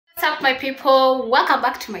What's up my people, welcome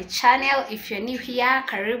back to my channel. If you're new here,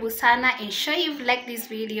 karibu sana. Ensure you've liked this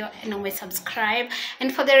video and subscribe,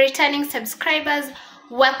 and for the returning subscribers,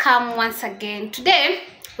 welcome once again. Today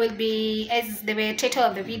will be, as the title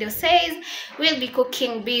of the video says, we'll be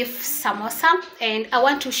cooking beef samosa, and I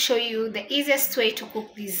want to show you the easiest way to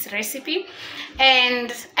cook this recipe.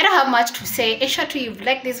 And I don't have much to say. Ensure you've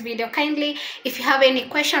liked this video. Kindly, if you have any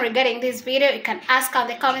question regarding this video, you can ask on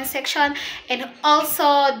the comment section, and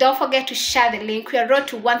also don't forget to share the link. We are road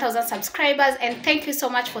to 1,000 subscribers, and thank you so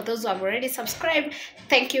much for those who have already subscribed.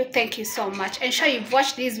 Thank you so much. Ensure you've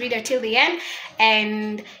watched this video till the end,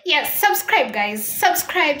 and yes, subscribe guys,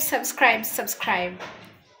 subscribe.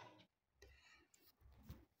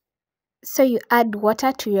 So you add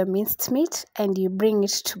water to your minced meat and you bring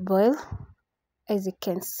it to boil, as you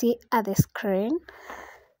can see at the screen.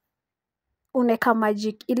 Uneka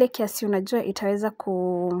maji ile kiasi unajua itaweza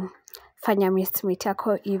kufanya minced meat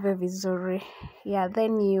yako ive vizuri. Yeah,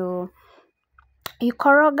 then you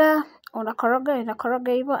koroga,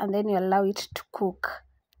 unakoroga hivyo, and then you allow it to cook.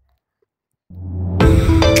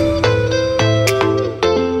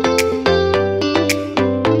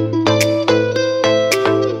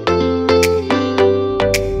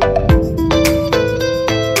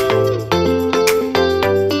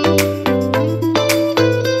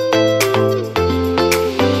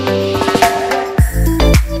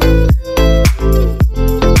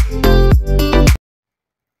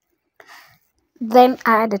 Then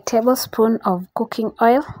add a tablespoon of cooking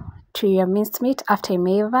oil to your minced meat after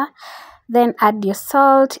imeiva. Then add your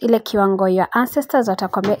salt, ile kiwango your ancestors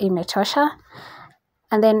watakwambia imetosha.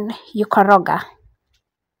 And then you koroga,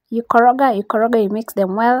 you mix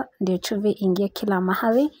them well, ndio chumvi ingie kila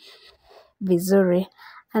mahali vizuri.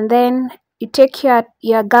 And then you take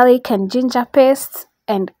your garlic and ginger paste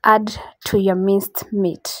and add to your minced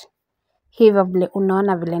meat. Hivyo vile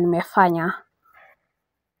unaona vile nimefanya.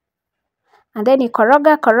 And then you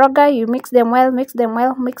koroga, you mix them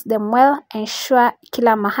well, ensure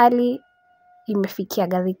kila mahali imefikia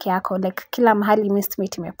garlic yako, like kila mahali minced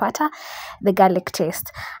meat imepata the garlic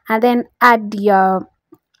taste. And then add your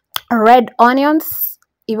red onions,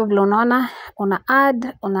 hivyo vile unaona, una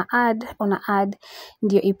add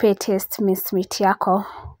ndio ipe taste minced meat yako.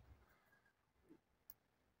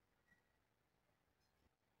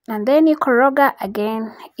 And then you koroga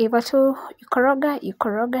again, hivyo tu, you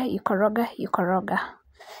koroga.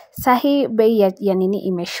 Sahi bei ya nini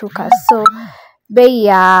imeshuka, so bei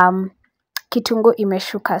ya kitunguu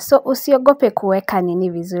imeshuka, so usiogope kuweka nini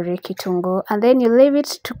vizuri kitunguu. And then you leave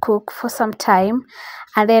it to cook for some time,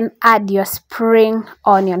 and then add your spring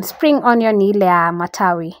onion. Spring onion ni ile ya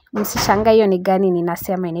matawi, msishangae hiyo ni gani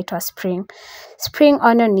ninasema inaitwa spring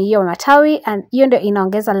onion. Ni hiyo matawi, and hiyo ndio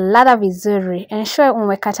inaongeza ladha vizuri. Ensure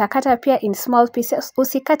umekatakata pia in small pieces,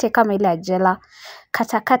 usikate kama ile ajela,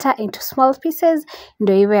 katakata into small pieces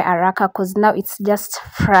ndio iwe haraka, cause now it's just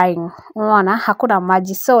frying. Unaona hakuna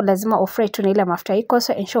maji, so lazima ufry tu na ile mafuta iko,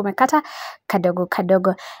 so ensure umekata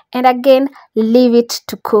kadogo. And again, leave it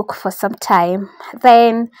to cook for some time.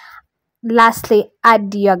 Then lastly,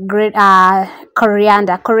 add your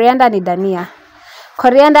coriander. Coriander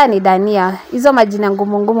ni dania. Hizo majina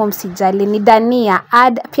ngumu msijali, ni dania.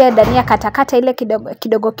 Add pia dania, katakata ile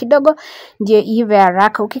kidogo ndio ive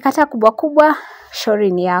haraka. Ukikata kubwa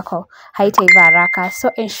shauri ni yako, haitaiva haraka.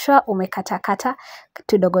 So ensure umekatakata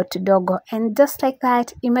tudogo, and just like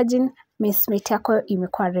that, imagine minced meat yako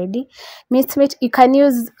imekuwa ready. Minced meat you can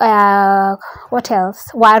use what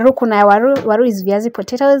else? Kuna waru is viazi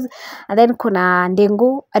potatoes, and then kuna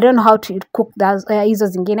ndengu. I don't know how to cook those hizo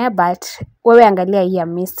zingine, but wewe angalia hii ya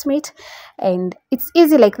minced meat, and it's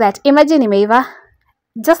easy like that. Imagine imeiva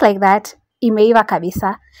just like that, imeiva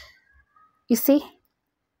kabisa. You see,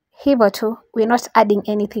 hivyo tu, we're not adding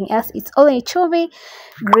anything else. It's only chumvi,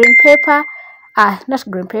 green pepper, not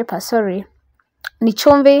green pepper, sorry, ni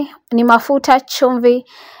chumvi, ni mafuta, chumvi,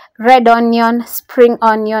 red onion, spring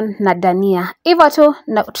onion na dania. Hivyo tu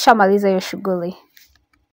na tushamaliza hiyo shughuli.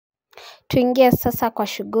 Tuingie sasa kwa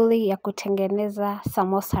shughuli ya kutengeneza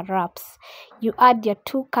samosa wraps. You add your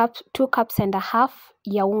 2 cups and a half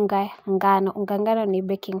ya unga ngano ni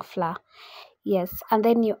baking flour. Yes, and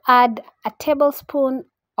then you add a tablespoon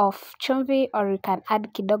of chumvi, or you can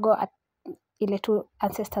add kidogo ile tu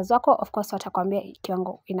ancestors wako of course watakwambia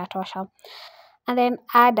kiwango inatosha. And then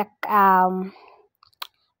add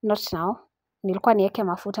not now, nilikuwa niweke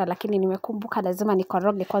mafuta lakini nimekumbuka lazima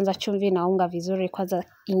nikoroge kwanza chumvi na unga vizuri kwanza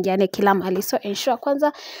ingiane kila mahali. So ensure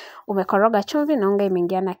kwanza umekoroga chumvi na unga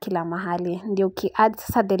imeingiana kila mahali, ndio add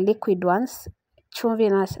sasa the liquid ones chumvi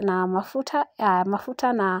na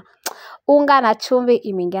mafuta na unga na chumvi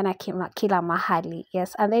imeingiana kila mahali.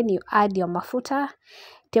 Yes, and then you add your mafuta,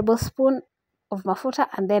 tablespoon of mafuta,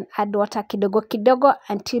 and then add water kidogo kidogo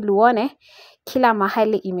until uone kila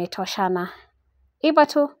mahali imetoshana. Hivyo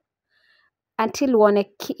tu until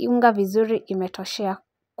uone unga vizuri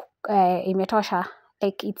imetosha,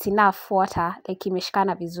 like it's enough water, like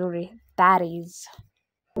imeshikana vizuri. That is.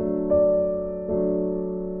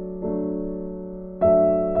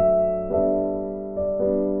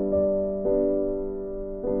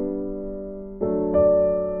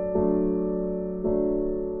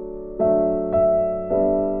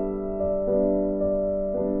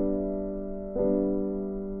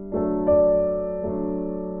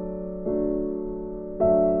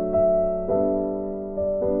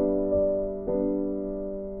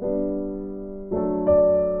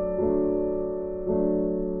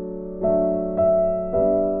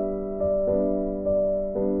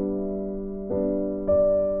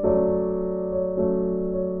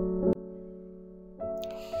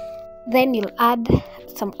 Then you'll add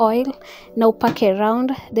some oil na upake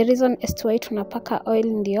around. The reason as to why tunapaka oil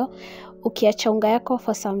ndio ukiacha unga yako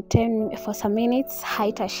for some minutes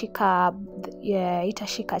haitashika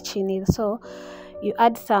chini, so you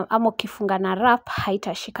add some, ama ukifunga na wrap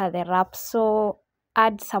haitashika the wrap, so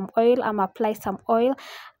add some oil ama apply some oil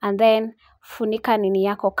and then funika nini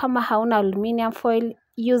yako. Kama hauna aluminium foil,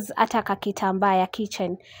 use hata kakitambaa ya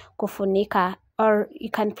kitchen kufunika, or you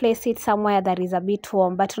can place it somewhere that is a bit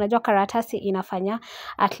warm, but unajua karatasi inafanya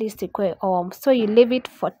at least ikue warm, so you leave it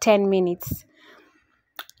for 10 minutes.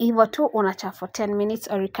 Hivyo tu unacha for 10 minutes,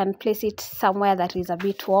 or you can place it somewhere that is a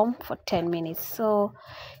bit warm for 10 minutes. So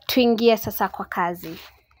tuingie sasa kwa kazi.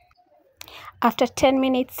 After 10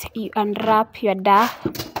 minutes you unwrap your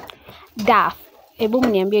dough. Hebu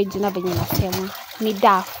mniambie jina venye nasema. Ni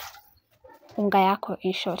dough, unga yako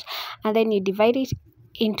in short, and then you divide it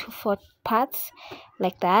into 4 parts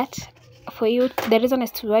like that. For you, the reason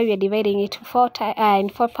as to why we are dividing it in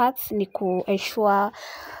 4 parts ni ku ensure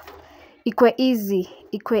ikwe easy,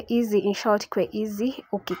 in short ikwe easy.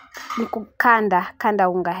 Ni kukanda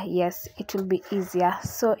unga, yes, it will be easier.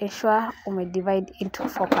 So ensure divide into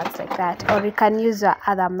 4 parts like that, or you can use your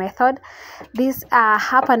other method. This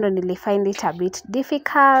hapa ndo nilifind it a bit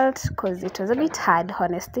difficult because it was a bit hard,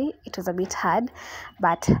 honestly it was a bit hard,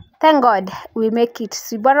 but thank God we make it.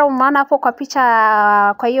 Sibara umeona hapo kwa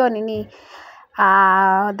picha, kwa hiyo nini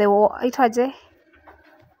itwaje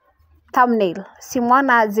thumbnail,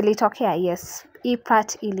 simwana zilitokea. Yes, hii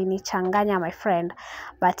part ilinichanganya my friend,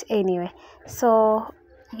 but anyway, so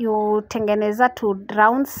you tengeneza 2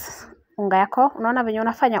 rounds unga yako. Unaona venye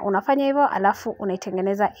unafanya hivyo, alafu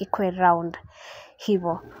unaitengeneza ikwe round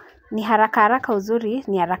hivyo. Ni haraka uzuri,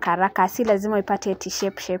 ni haraka, si lazima ipate eti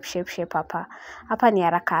shape hapa ni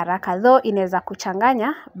haraka, though inaweza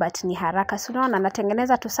kuchanganya, but ni haraka. So unaona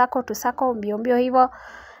natengeneza tusako mbio hivyo,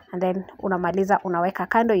 and then unamaliza, unaweka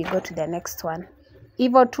kando, you go to the next one.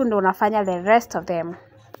 Hivyo tu ndo unafanya the rest of them.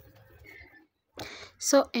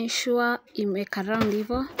 So ensure imeka round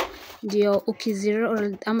hivyo, ndio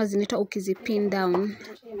ukiziroll ama zinaitwa ukizipin down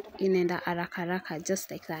inaenda haraka,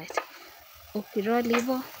 just like that. Ukiroll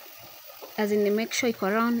hivyo, as in make sure iko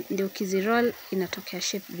round, ndio ukiziroll inatokea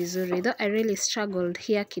shape vizuri. Though I really struggled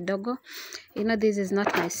here kidogo, you know, this is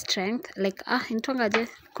not my strength, like intongaje,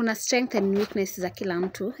 kuna strength and weakness za kila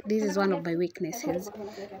mtu. This is one of my weaknesses.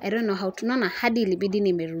 I don't know how to, naona hadi ilibidi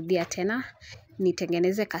nimerudia tena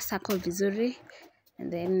nitengeneze kasako vizuri,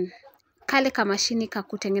 and then kale kama mashini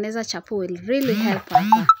kakutengeneza chapo will really help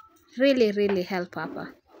hapa, really help hapa.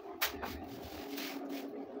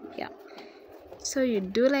 Yeah, so you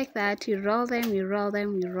do like that, you roll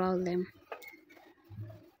them.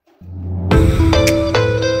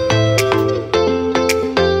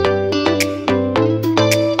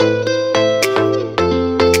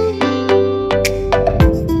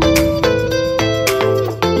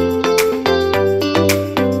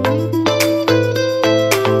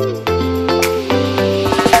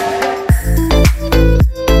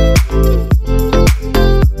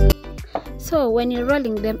 So when you're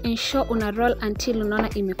rolling them, ensure una roll until unaona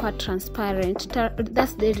imekuwa transparent.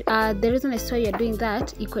 That's the reason as to why you're doing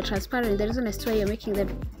that, iko transparent. The reason as to why you're making them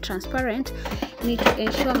transparent ni to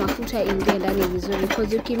ensure mafuta ingie ndani vizuri,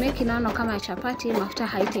 because ukimake inaona kama chapati, mafuta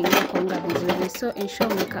haitaingia kwa unga vizuri. So ensure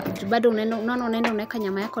bado unaona unaweka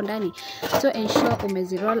nyama yako ndani, so ensure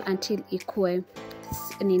umeziroll until ikue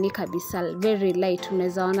nini kabisa, very light,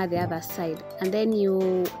 unaweza ona the other side, and then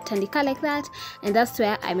you tandika like that. And that's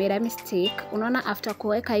where I made a mistake. Unaona after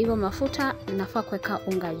kuweka hivyo mafuta nafaa kuweka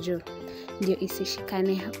unga juu ndio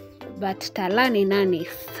isishikane but tala ni nani,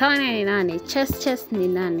 thane ni nani, chest ni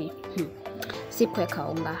nani. Sikuweka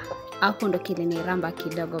unga. Hapo ndo kiliniramba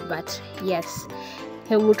kidogo, but yes,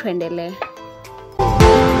 hebu tuendelee.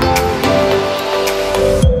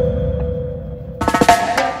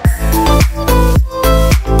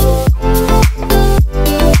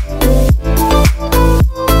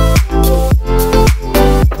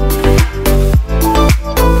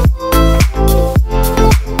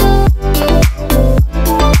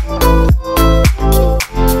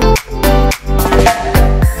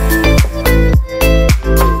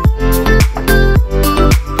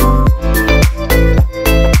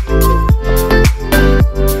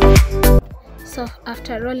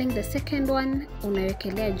 Rolling the second one,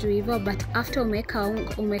 unawekelea juu hivyo, but after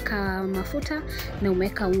umeka mafuta na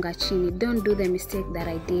umeka unga chini. Don't do the mistake that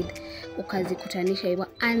I did, ukazikutanisha hivyo,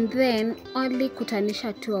 and then only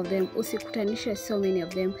kutanisha 2 of them, usikutanisha so many of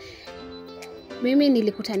them. Mimi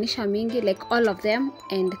nilikutanisha mingi, like all of them,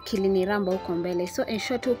 and kiliniramba huko mbele. So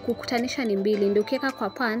ensure tu kukutanisha ni mbili, ndio ukiweka kwa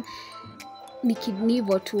pan ni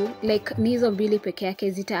kidnivo tu, like ni hizo mbili peke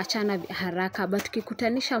yake zitaachana haraka, but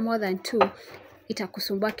ukikutanisha more than 2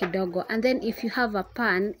 itakusumbua kidogo. And then if you have a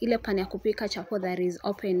pan, ile pan ya kupika chapo that is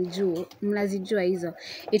open juu, mnazijua hizo,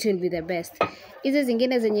 it will be the best. Hizi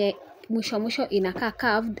zingine zenye mwisho inakaa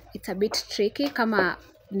curved, it's a bit tricky. Kama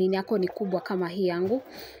nini yako ni kubwa kama hii yangu,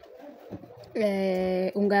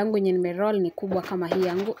 unga yangu yenye nimeroll ni kubwa kama hii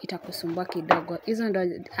yangu, itakusumbua kidogo. Hizo ndo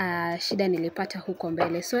shida nilipata huko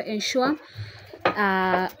mbele. So ensure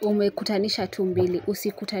umekutanisha tu mbili,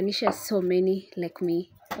 usikutanisha so many like me.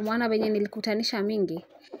 Umeona venye nilikutanisha mingi,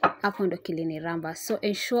 hapo ndo kiliniramba. So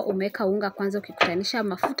ensure umeweka unga kwanza ukikutanisha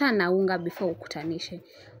mafuta na unga before ukutanishe.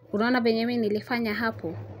 Unaona venye mimi nilifanya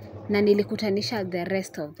hapo, na nilikutanisha the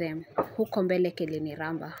rest of them. Huko mbele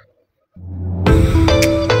kiliniramba.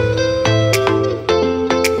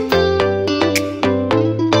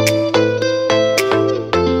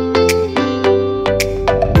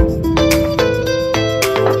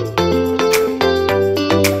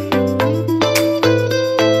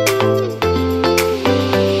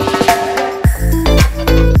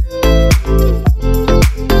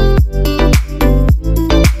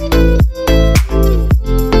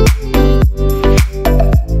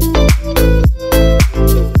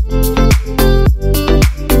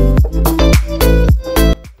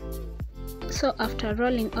 So after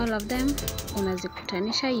rolling all of them,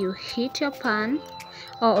 unazikutanisha, you heat your pan,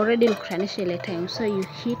 or already ulikutanisha ile time, so you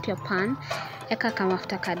heat your pan, eka kama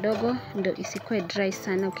mafuta kadogo ndio isikuwe dry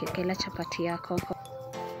sana ukikela chapati yako.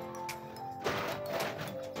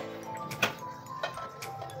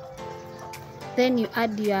 Then you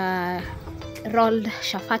add your rolled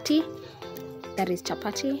chapati, that is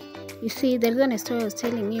chapati. You see, there is one story I was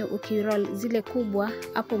telling you, ukiroll zile kubwa,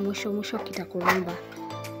 hapo mwisho kitakuramba.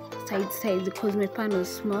 Sides because my pan was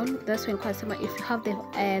small. That's when kwa sema if you have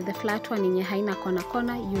the flat one yenye haina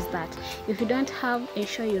kona, use that. If you don't have,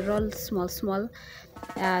 ensure you roll small,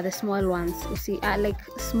 the small ones. Usi like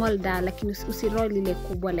small da, lakini usiroll ile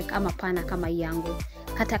kubwa like ama pana kama yangu.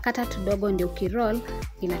 Kata tudogo ndio ukiroll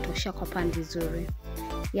inatosha kwa pan vizuri.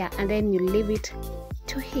 Yeah, and then you leave it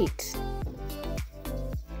to heat.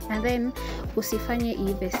 And then usifanye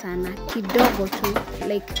iive sana, kidogo tu,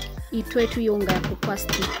 like itoe tu yunga kwa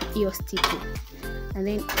hiyo sticky. And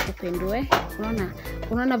then upendue.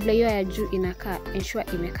 Unaona vile hiyo ya juu inakaa, ensure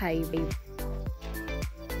imekaa hivi.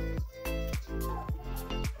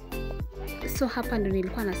 So hapa ndo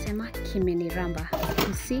nilikuwa nasema kimeniramba.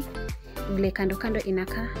 You see vile kando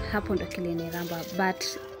inakaa, hapo ndo kiliniramba. But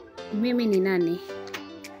mimi ni nani?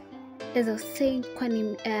 As I was saying,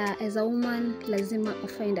 kwani as a woman lazima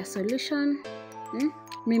find a solution.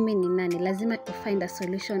 Mimi ni nani? Lazima find a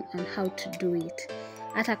solution on how to do it.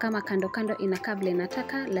 Hata kama kando inakaa vile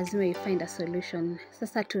nataka, lazima you find a solution.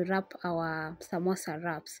 Sasa to wrap our samosa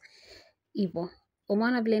wraps. Ivo.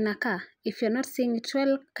 Umeona vile inakaa? If you're not seeing it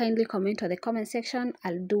well, kindly comment on the comment section.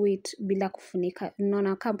 I'll do it bila kufunika.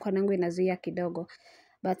 Unaona kama mkono wangu inazuia kidogo.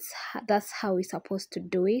 But that's how we're supposed to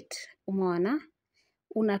do it. Umeona?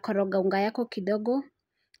 Unakoroga unga yako kidogo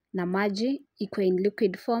na maji iko in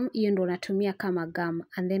liquid form, hiyo ndo unatumia kama gum,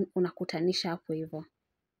 and then unakutanisha hapo hivyo,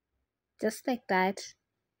 just like that.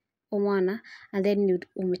 Umeona? And then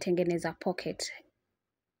umetengeneza pocket.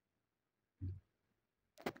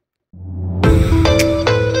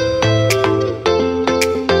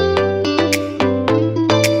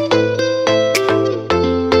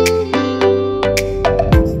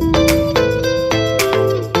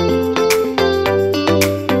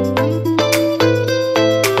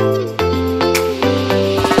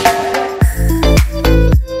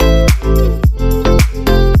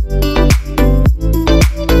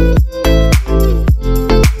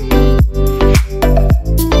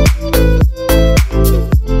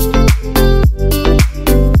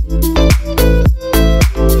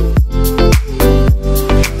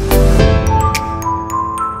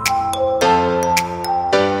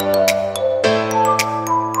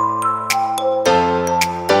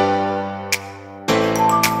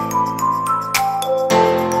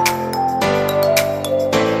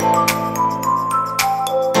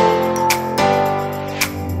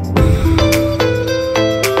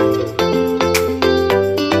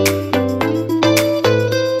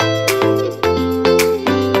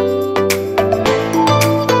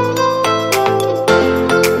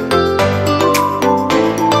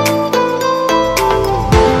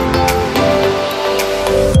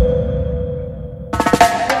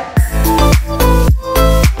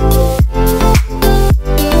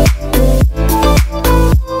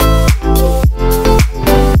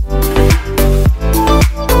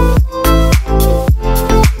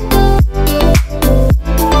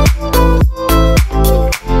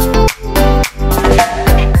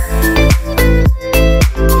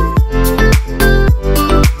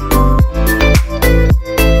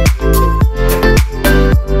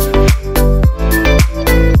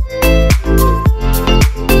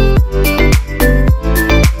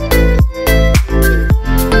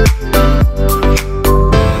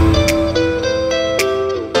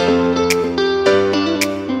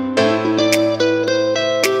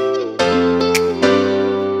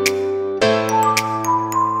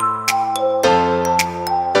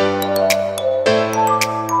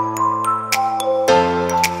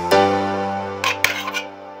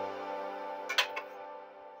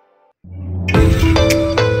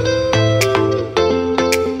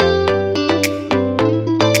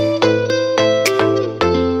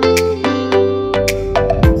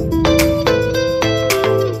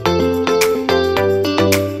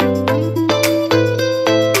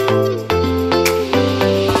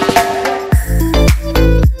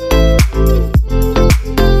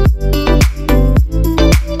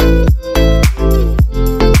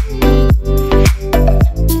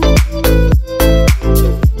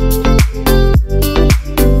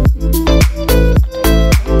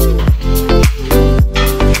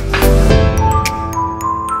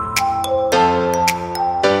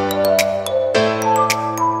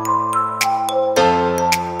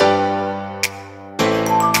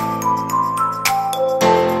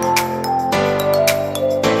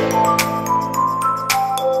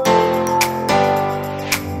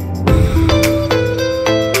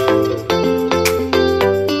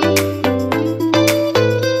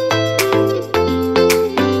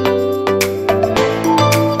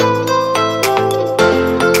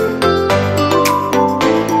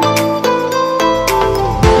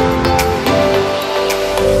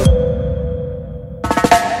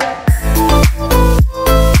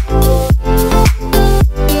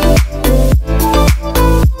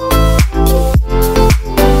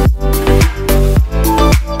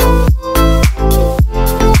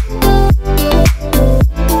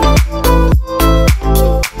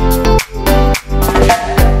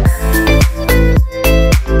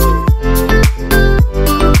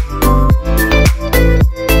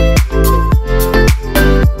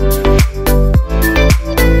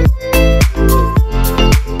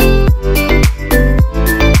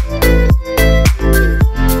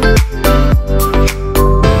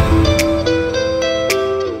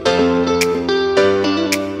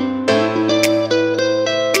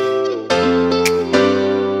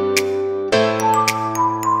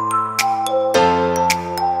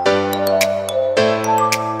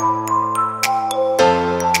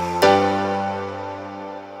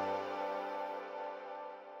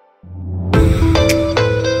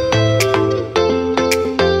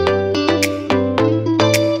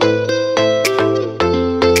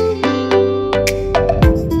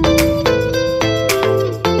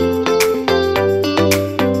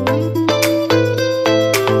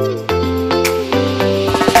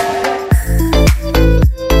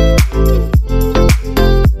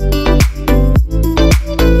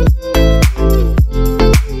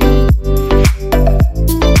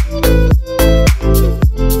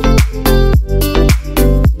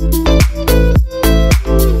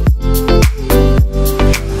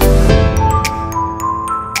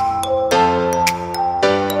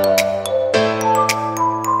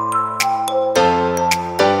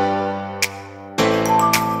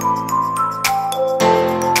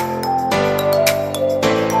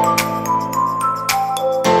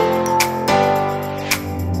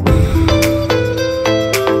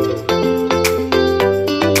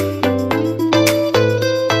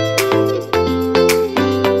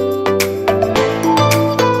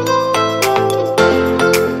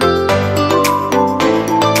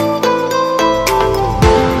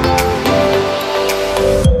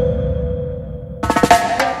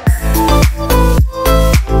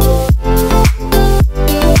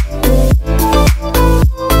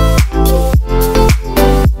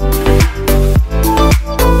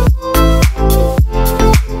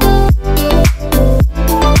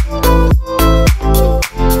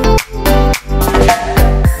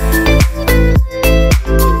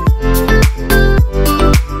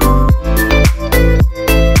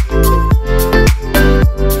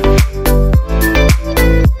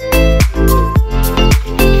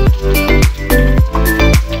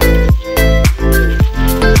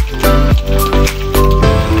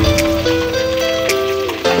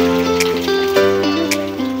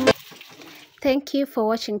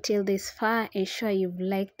 watching till this far. Ensure you've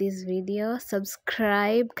liked this video.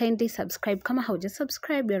 Subscribe, kindly subscribe. Kama hauja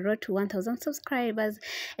subscribe, we're road to 1000 subscribers.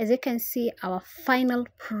 As you can see, our final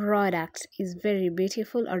product is very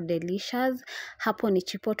beautiful or delicious. Hapo ni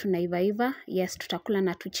chipo tunaivaiva. Yes, tutakula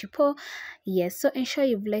na tuchipo. Yes, so ensure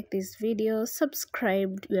you've liked this video,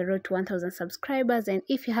 subscribed. We're road to 1000 subscribers, and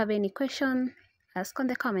if you have any question, ask on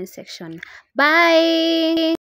the comment section. Bye.